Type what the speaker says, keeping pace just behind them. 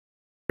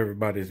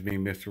Everybody, it's me,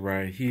 Mr.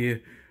 Ryan,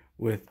 here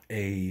with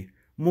a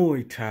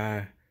Muay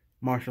Thai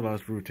martial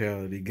arts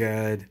brutality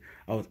guide.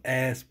 I was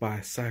asked by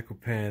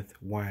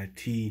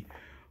PSYCHOPATHYT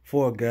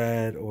for a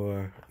guide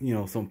or,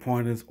 some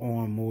pointers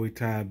on Muay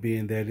Thai,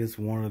 being that it's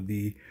one of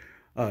the,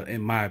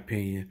 in my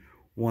opinion,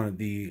 one of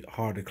the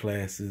harder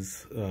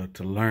classes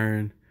to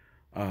learn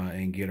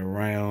and get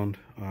around,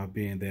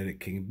 being that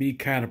it can be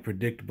kind of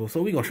predictable.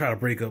 So we're going to try to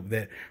break up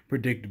that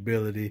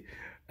predictability.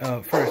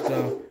 First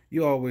off,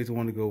 you always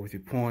want to go with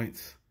your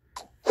points.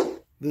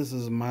 This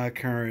is my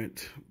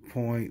current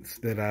points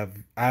that I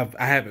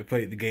haven't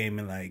played the game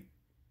in like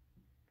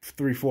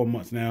 3-4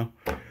 months now.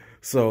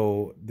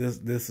 So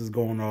this is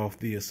going off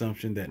the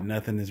assumption that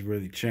nothing has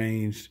really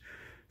changed.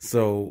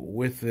 So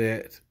with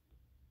that,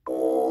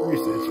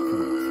 research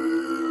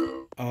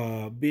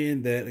points.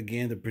 Being that,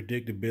 again, the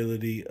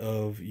predictability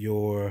of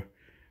your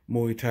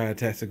Muay Thai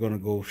attacks are going to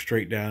go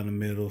straight down the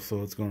middle,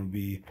 so it's going to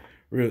be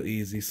real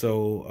easy.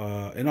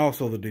 So and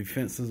also the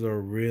defenses are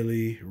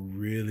really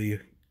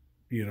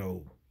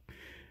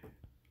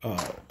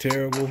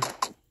terrible.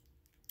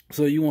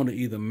 So you want to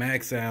either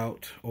max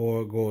out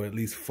or go at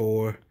least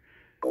 4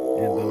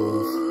 in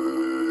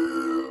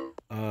those.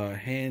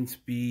 Hand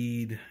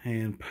speed,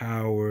 hand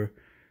power,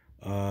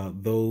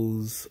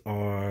 those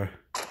are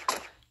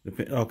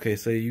okay.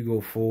 Say you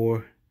go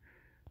 4,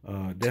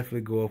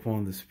 definitely go up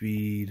on the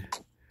speed,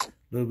 a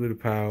little bit of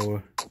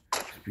power,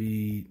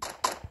 speed,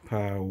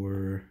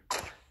 power.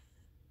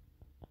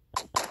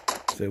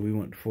 Say we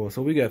went to 4,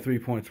 so we got 3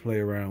 points to play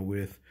around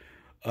with.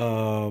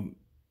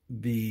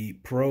 The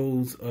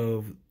pros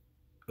of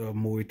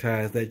Muay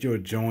Thai is that your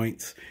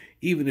joints,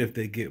 even if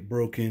they get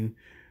broken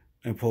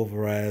and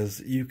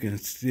pulverized, you can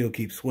still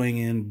keep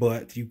swinging,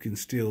 but you can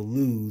still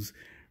lose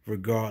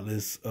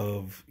regardless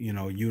of,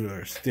 you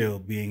are still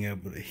being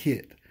able to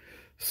hit.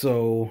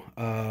 So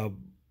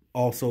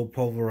also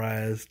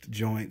pulverized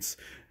joints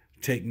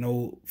take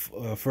no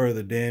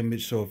further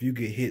damage. So if you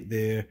get hit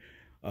there,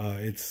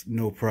 it's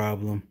no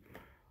problem.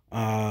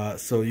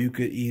 So you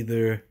could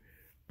either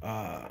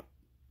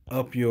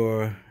up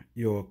your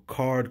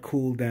card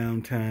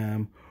cooldown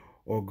time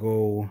or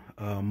go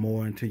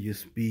more into your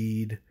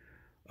speed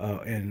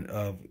and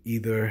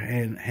either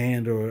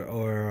hand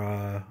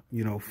or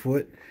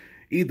foot.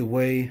 Either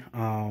way,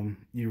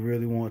 you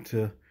really want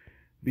to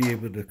be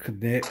able to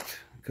connect,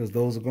 because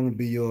those are going to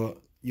be your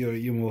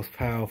most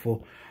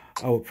powerful.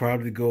 I would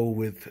probably go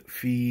with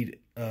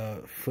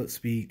foot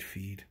speed,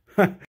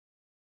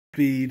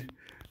 speed.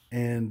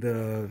 And,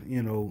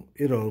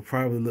 it'll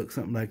probably look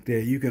something like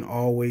that. You can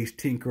always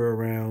tinker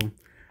around,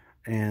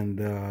 and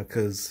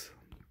because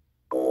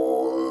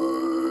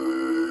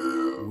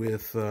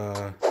with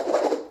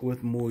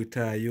Muay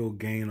Thai, you'll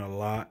gain a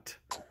lot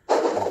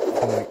of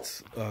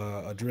points,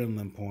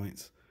 adrenaline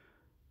points.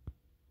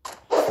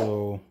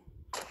 So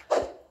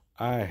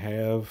I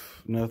have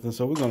nothing,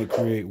 so we're going to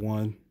create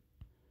one.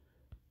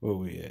 Where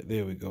we at?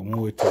 There we go,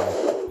 Muay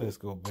Thai. Let's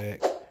go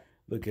back.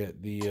 Look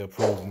at the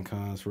pros and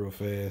cons real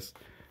fast.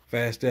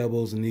 Fast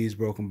elbows and knees,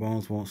 broken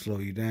bones won't slow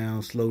you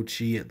down. Slow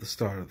chi at the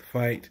start of the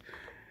fight.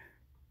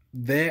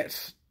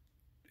 That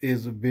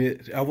is a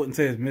bit, I wouldn't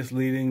say it's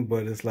misleading,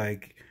 but it's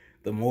like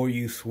the more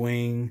you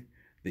swing,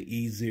 the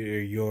easier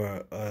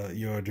your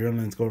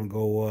adrenaline's going to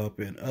go up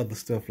and other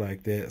stuff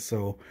like that.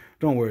 So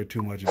don't worry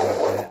too much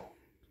about that.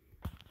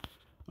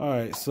 All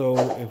right,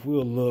 so if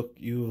we'll look,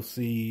 you'll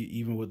see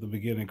even with the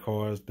beginning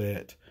cards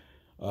that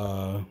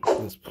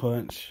this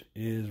punch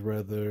is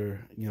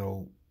rather,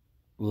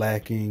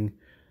 lacking.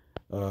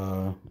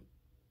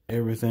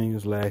 Everything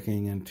is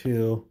lacking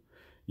until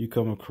you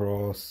come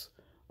across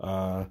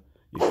your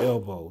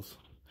elbows.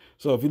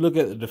 So if you look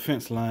at the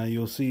defense line,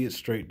 you'll see it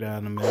straight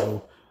down the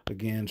middle.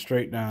 Again,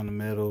 straight down the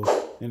middle,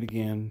 and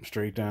again,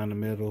 straight down the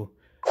middle.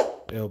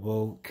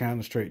 Elbow, kind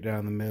of straight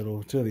down the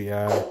middle to the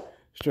eye,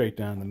 straight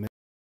down the middle.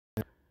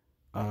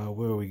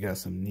 Where we got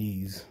some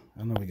knees.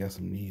 I know we got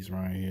some knees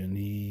right here.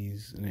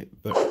 Knees, and it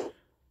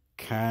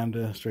kind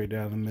of straight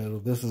down the middle.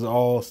 This is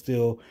all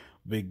still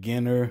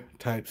beginner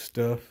type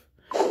stuff.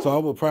 So I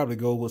would probably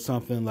go with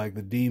something like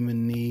the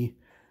demon knee.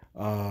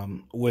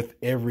 With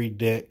every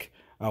deck,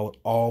 I would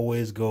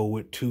always go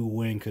with 2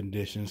 win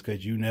conditions,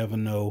 because you never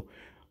know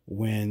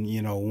when,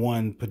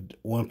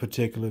 one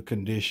particular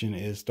condition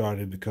is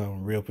starting to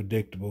become real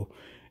predictable.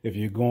 If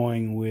you're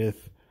going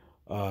with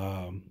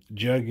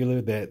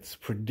jugular, that's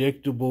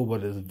predictable,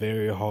 but it's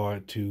very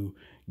hard to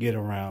get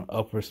around.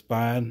 Upper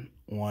spine,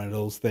 one of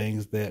those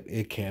things that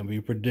it can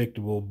be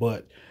predictable,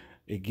 but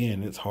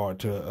again, it's hard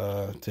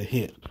to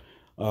hit.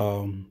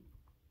 One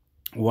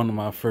of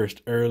my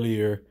first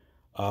earlier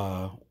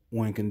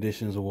win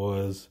conditions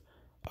was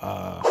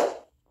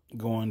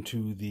going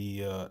to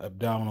the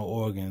abdominal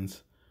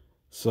organs.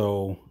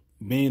 So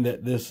being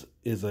that this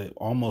is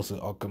almost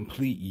a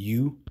complete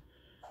U,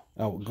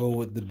 I would go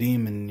with the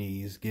demon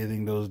knees,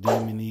 getting those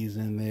demon knees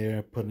in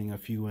there, putting a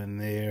few in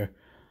there.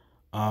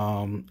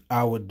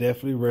 I would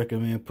definitely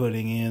recommend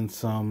putting in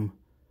some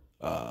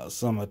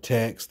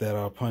attacks that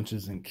are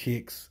punches and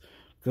kicks,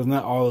 because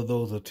not all of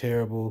those are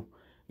terrible.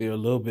 They're a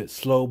little bit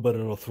slow, but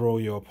it'll throw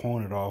your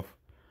opponent off.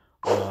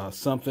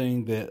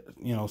 Something that,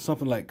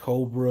 something like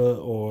Cobra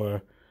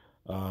or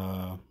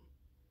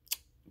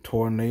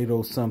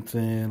Tornado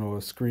something,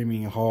 or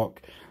Screaming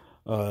Hawk,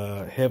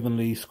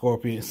 Heavenly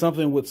Scorpion,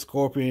 something with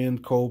Scorpion,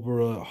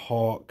 Cobra,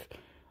 Hawk,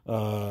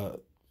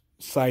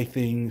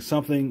 Scything,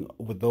 something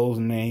with those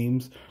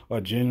names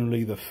are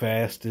generally the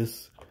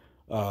fastest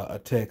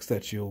attacks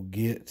that you'll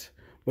get.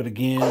 But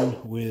again,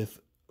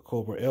 with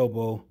Cobra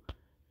Elbow,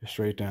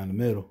 straight down the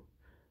middle.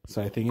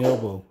 Scything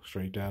Elbow,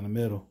 straight down the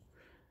middle.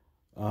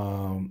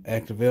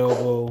 Active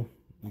Elbow,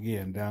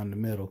 again, down the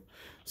middle.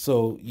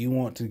 So you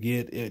want to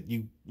get it.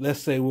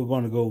 Let's say we're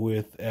going to go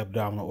with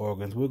abdominal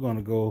organs. We're going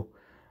to go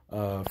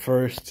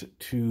first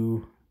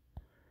to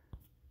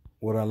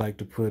what I like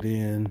to put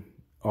in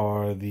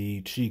are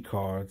the chi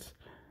cards.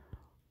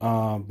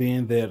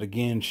 Being that,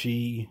 again,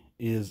 chi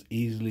is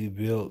easily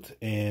built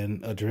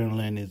and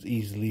adrenaline is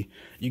easily,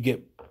 you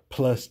get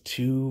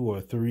 +2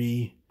 or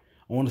 3.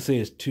 I want to say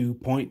it's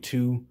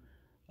 2.2.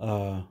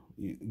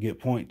 You get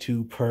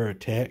 0.2 per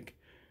attack.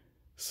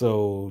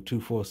 So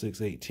 2, 4,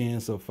 6, 8, 10.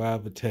 So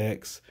 5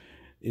 attacks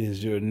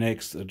is your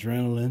next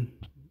adrenaline.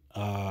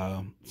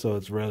 So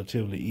it's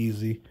relatively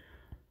easy.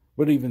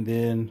 But even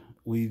then,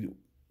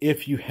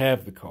 if you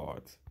have the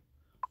cards,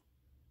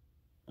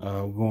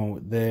 we're going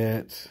with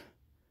that.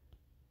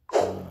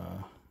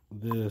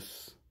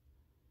 This,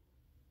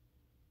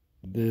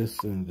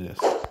 and this.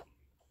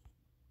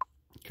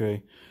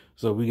 Okay,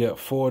 so we got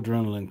 4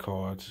 adrenaline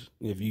cards.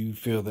 If you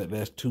feel that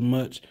that's too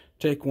much,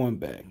 take one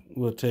back.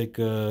 We'll take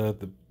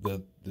the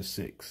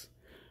 6,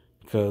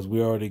 because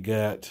we already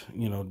got,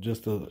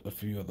 just a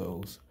few of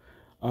those.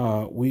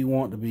 We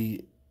want to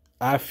be,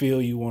 I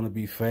feel you want to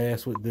be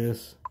fast with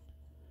this.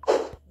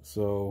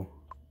 So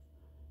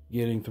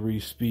getting 3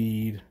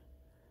 speed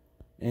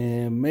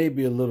and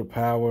maybe a little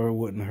power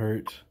wouldn't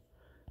hurt.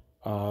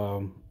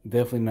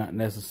 Definitely not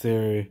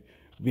necessary,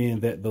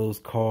 being that those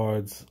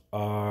cards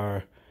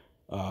are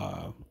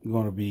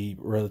going to be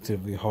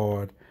relatively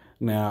hard.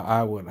 Now,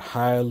 I would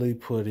highly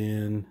put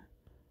in,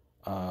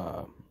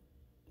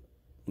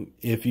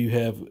 if you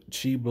have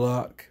Chi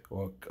Block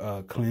or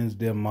Cleanse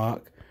Dem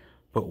Mock,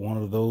 put one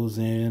of those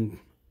in.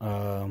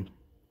 Some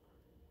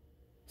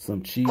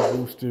Chi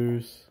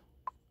Boosters.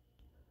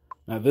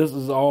 Now, this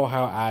is all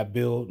how I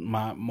build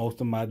most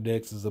of my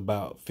decks is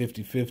about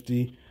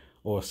 50-50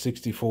 or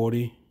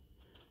 60-40.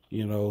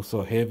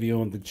 So heavy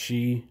on the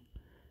Chi.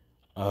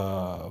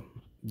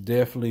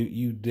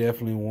 You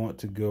definitely want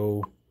to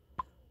go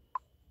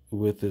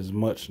with as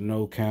much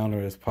no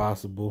counter as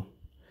possible.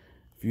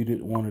 If you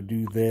didn't want to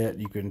do that,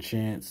 you can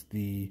chance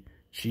the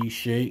Chi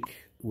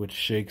Shake, which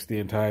shakes the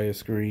entire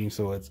screen,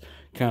 so it's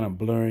kind of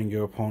blurring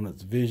your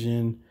opponent's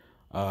vision.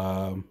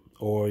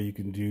 Or you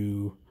can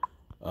do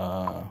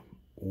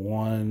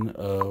one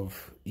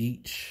of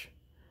each,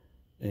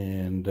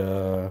 and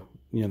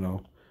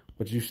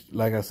but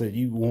like I said,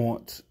 you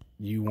want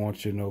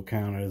your no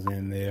counters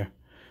in there.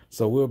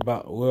 So we're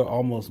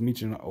almost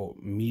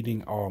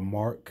meeting our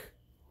mark.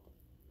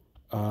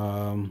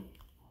 I'm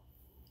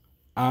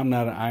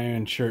not an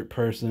iron shirt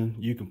person.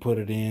 You can put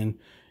it in.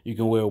 You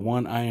can wear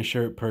 1 iron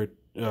shirt per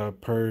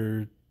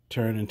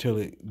turn until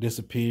it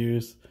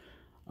disappears,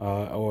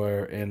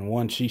 and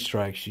 1 Chi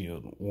Strike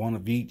Shield. One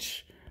of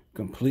each,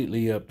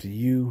 completely up to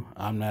you.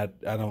 I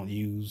don't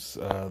use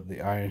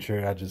the iron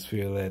shirt. I just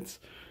feel that's,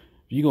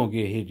 if you're gonna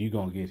get hit, you're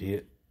gonna get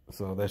hit.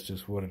 So that's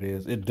just what it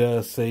is. It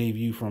does save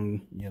you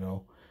from,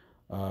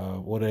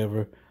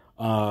 whatever.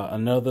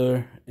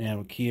 Another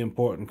and key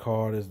important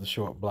card is the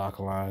short block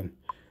line.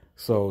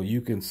 So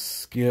you can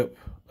skip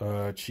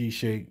Chi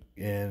Shake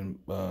and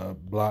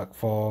block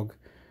Fog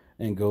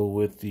and go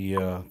with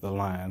the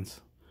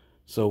lines.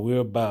 So we're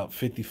about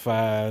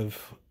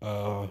 55,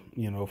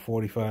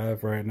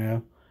 45 right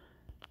now.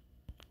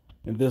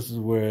 And this is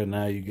where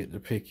now you get to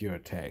pick your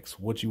attacks,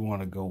 what you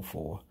want to go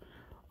for.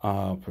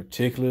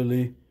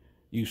 Particularly,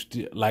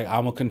 like,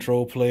 I'm a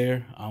control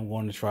player. I'm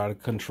going to try to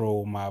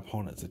control my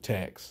opponent's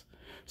attacks.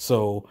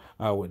 So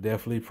I would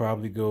definitely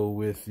probably go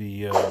with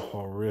the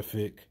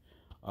horrific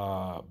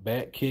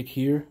back kick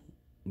here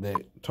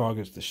that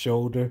targets the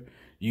shoulder.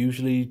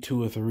 Usually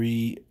 2 or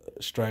 3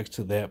 strikes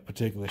to that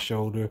particular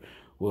shoulder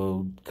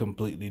will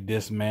completely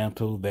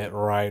dismantle that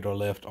right or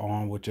left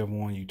arm, whichever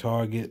one you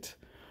target.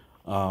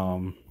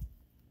 And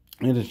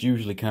it's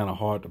usually kind of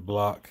hard to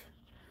block.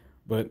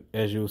 But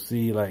as you'll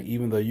see, like,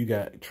 even though you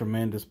got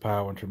tremendous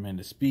power and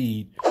tremendous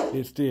speed,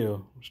 it's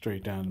still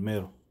straight down the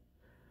middle.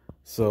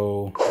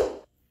 So,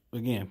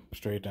 again,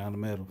 straight down the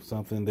middle.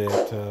 Something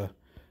that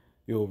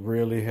you'll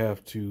really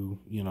have to,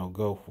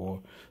 go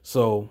for.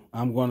 So,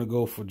 I'm going to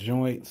go for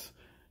joints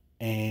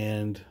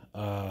and,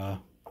 the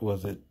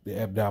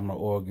abdominal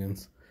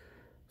organs.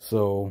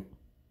 So,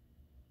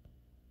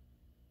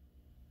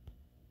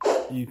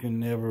 you can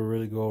never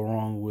really go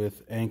wrong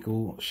with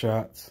ankle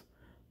shots.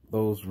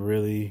 Those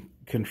really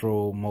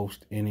control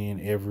most any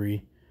and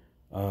every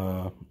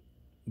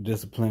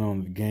discipline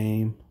on the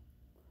game.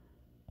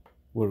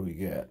 What do we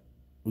got?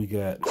 We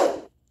got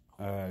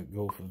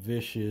go for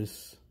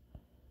vicious,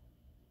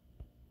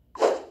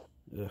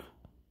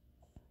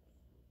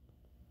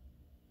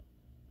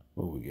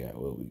 What we got?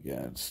 What we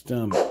got?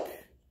 Stomach.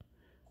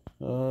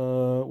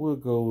 We'll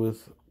go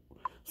with.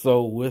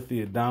 So with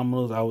the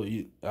abdominals,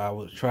 I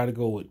would try to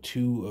go with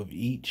 2 of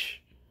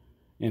each,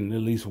 and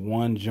at least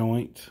 1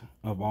 joint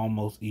of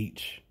almost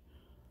each,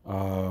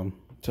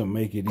 to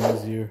make it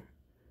easier.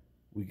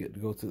 We get to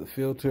go to the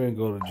filter and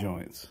go to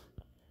joints.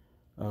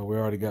 We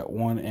already got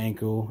 1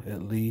 ankle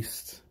at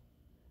least.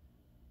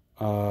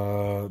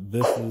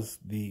 This is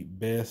the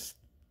best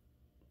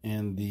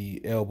in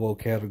the elbow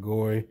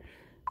category,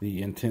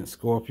 the intense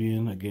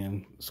scorpion.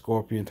 Again,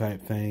 scorpion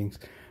type things.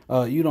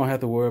 You don't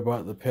have to worry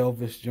about the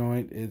pelvis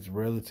joint. It's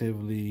kind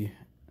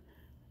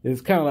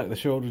of like the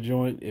shoulder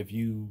joint. If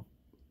you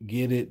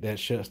get it, that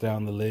shuts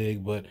down the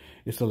leg, but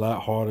it's a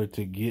lot harder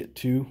to get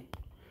to.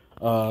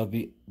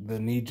 The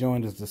knee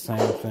joint is the same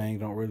thing.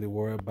 Don't really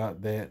worry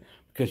about that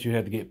because you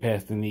have to get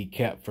past the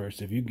kneecap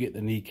first. If you get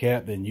the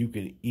kneecap, then you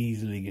can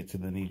easily get to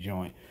the knee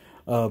joint.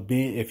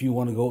 If you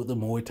want to go with the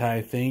Muay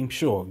Thai theme,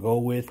 sure, go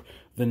with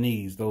the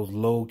knees. Those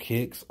low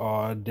kicks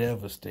are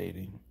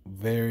devastating.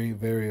 Very,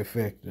 very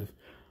effective.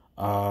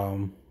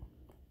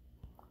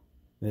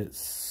 Let's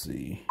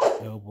see,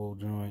 elbow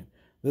joint.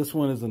 This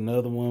one is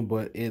another one,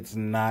 but it's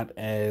not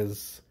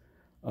as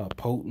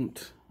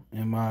potent,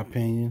 in my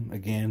opinion.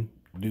 Again,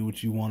 do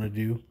what you want to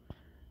do.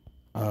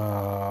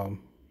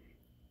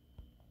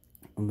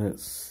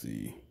 Let's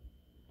see.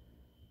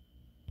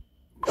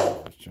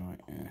 Pelvis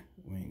joint.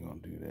 We ain't gonna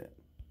do that.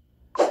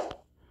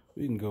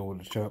 We can go with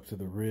the chop to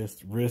the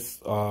wrist.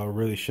 Wrists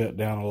really shut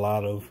down a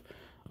lot of,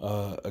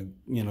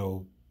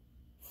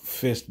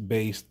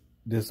 fist-based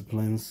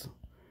disciplines.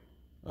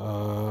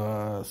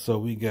 So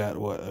we got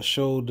what, a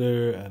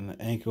shoulder, an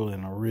ankle,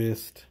 and a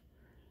wrist.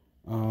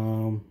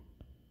 I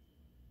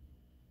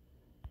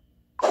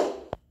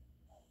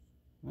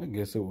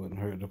guess it wouldn't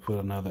hurt to put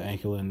another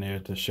ankle in there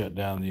to shut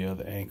down the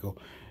other ankle.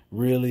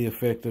 Really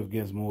effective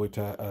against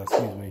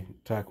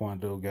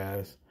Taekwondo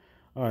guys.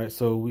 All right,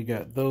 so we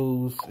got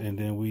those, and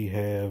then we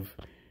have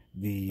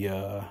the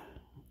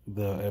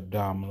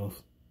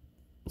abdominals.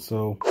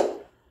 So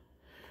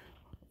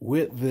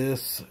with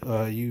this,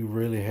 you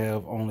really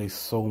have only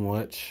so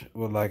much.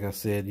 Well, like I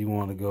said, you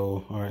want to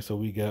go. All right, so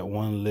we got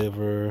 1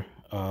 liver,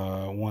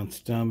 1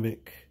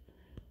 stomach,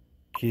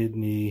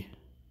 kidney.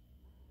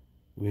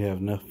 We have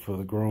nothing for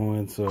the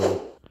groin,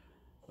 so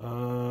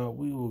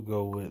we will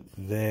go with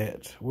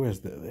that. Where's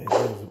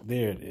that?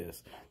 There it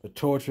is. The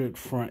tortured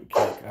front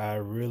kick. I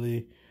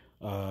really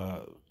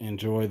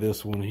enjoy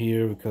this one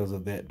here because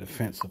of that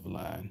defensive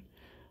line.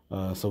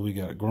 So we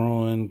got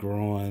groin,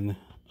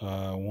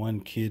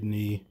 1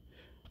 kidney,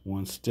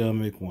 1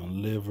 stomach,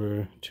 1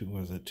 liver,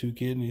 2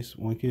 kidneys,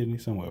 1 kidney,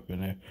 somewhere up in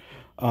there.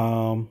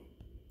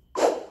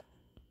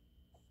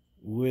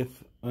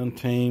 With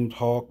untamed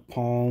hawk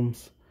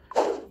palms,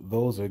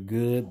 those are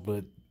good,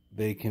 but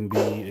they can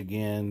be,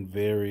 again,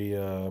 very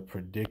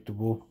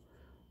predictable.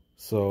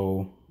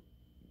 So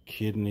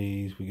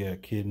kidneys, we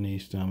got kidney,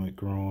 stomach,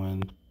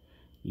 groin,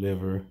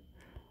 liver.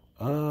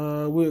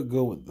 We'll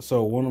go with,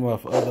 so one of my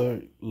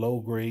other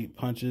low grade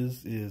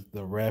punches is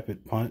the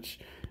rapid punch.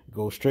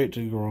 Go straight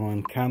to the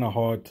groin, kind of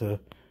hard to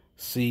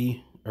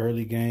see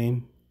early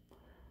game.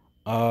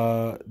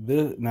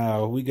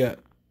 Now we got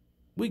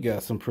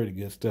some pretty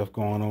good stuff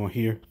going on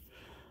here,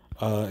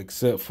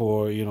 except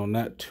for,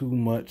 not too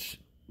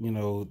much,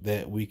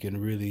 that we can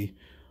really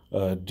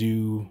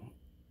do,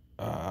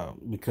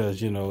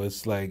 because,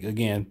 it's like,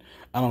 again,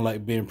 I don't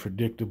like being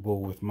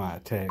predictable with my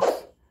attacks.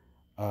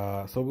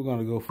 So we're going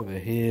to go for the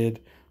head,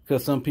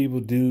 because some people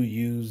do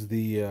use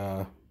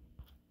the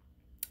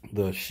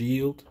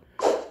shield.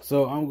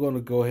 So I'm going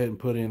to go ahead and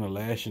put in a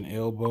lashing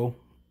elbow,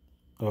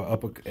 or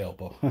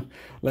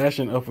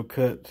lashing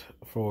uppercut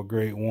for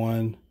grade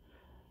 1,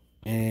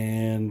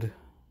 and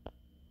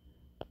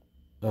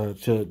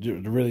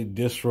to really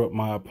disrupt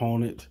my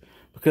opponent,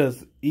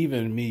 because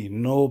even me,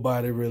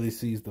 nobody really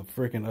sees the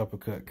freaking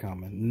uppercut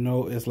coming.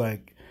 No, it's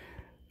like,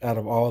 out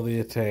of all the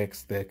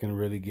attacks that can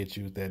really get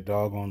you, that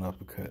doggone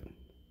uppercut.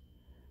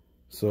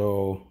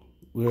 So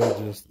we'll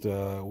just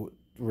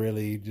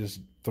really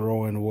just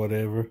throw in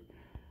whatever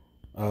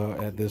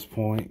at this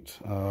point,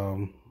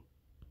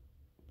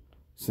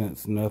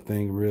 since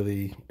nothing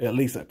really, at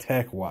least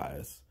attack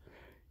wise,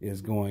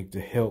 is going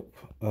to help.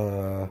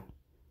 That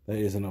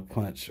isn't a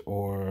punch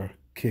or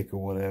kick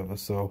or whatever.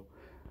 So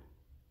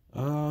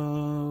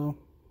we'll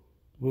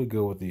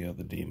go with the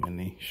other demon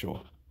knee,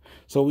 sure.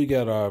 So we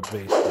got our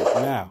base kick.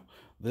 Now,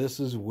 this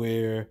is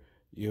where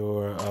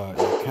your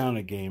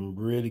counter game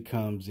really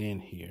comes in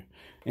here.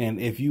 And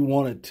if you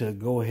wanted to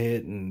go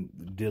ahead and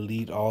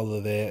delete all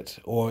of that,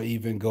 or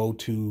even go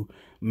to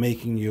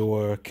making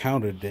your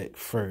counter deck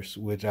first,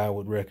 which I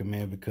would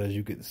recommend, because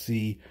you get to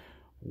see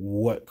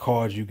what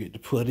cards you get to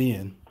put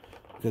in.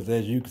 Because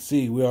as you can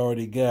see, we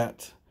already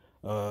got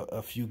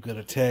a few good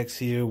attacks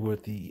here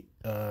with the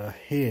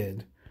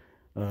head.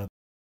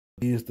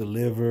 Here's the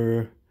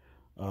liver,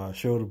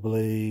 shoulder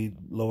blade,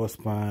 lower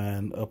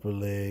spine, upper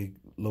leg,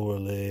 lower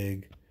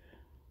leg.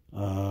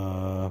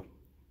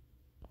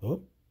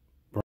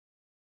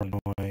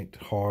 joint,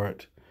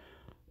 heart,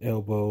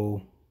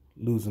 elbow,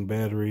 losing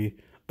battery.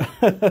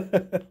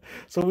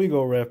 So we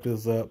gonna wrap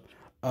this up.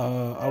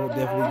 I would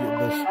definitely get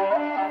this.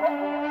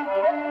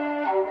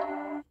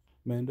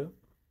 Mando,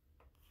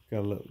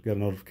 got a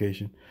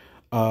notification.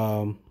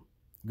 Go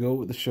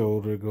with the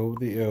shoulder. Go with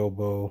the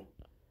elbow.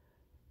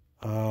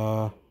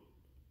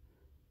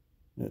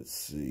 Let's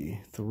see,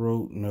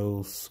 throat,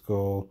 nose,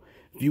 skull.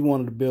 If you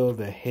wanted to build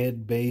a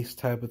head base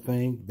type of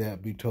thing,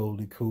 that'd be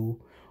totally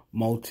cool.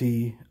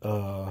 Multi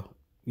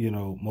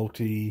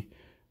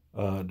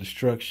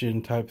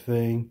destruction type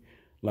thing.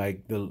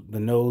 Like the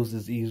nose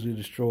is easily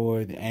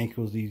destroyed, the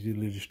ankle is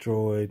easily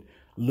destroyed.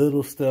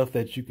 Little stuff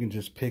that you can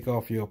just pick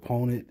off your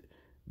opponent.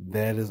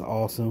 That is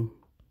awesome.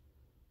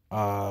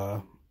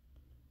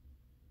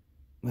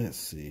 Let's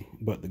see.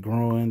 But the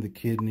groin, the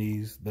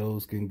kidneys,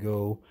 those can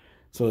go.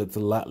 So it's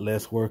a lot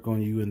less work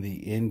on you in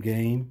the end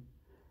game.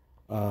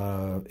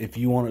 If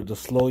you wanted to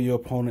slow your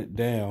opponent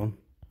down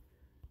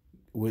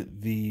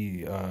with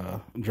the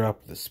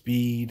drop the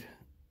speed,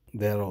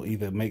 that'll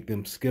either make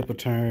them skip a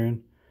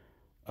turn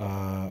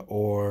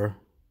or,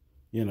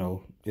 you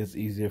know, it's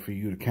easier for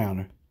you to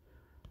counter.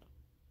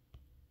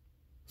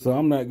 So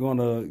I'm not going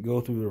to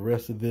go through the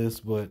rest of this,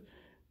 but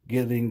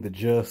getting the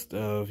gist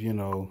of, you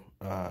know,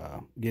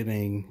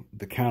 getting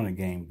the counter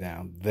game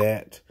down,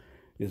 that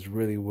is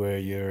really where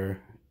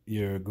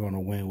you're going to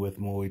win with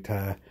Muay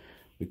Thai.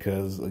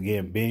 Because,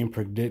 again, being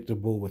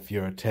predictable with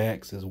your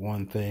attacks is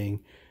one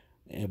thing,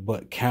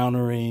 but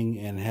countering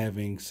and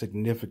having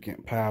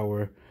significant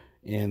power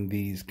in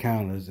these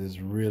counters is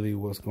really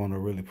what's going to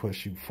really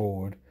push you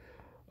forward.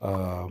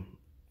 I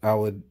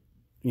would,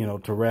 you know,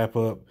 to wrap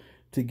up,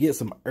 to get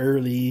some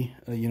early,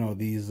 you know,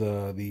 these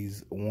 1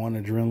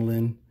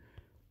 adrenaline,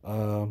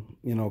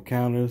 you know,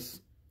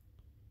 counters,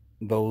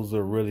 those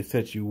will really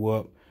set you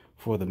up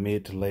for the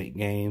mid to late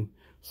game.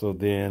 So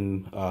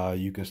then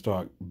you can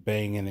start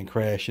banging and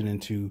crashing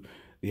into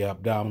the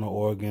abdominal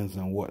organs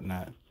and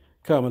whatnot.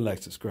 Comment,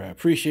 like, subscribe.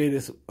 Appreciate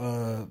it.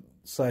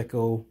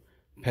 Psychopath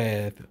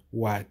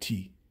YT.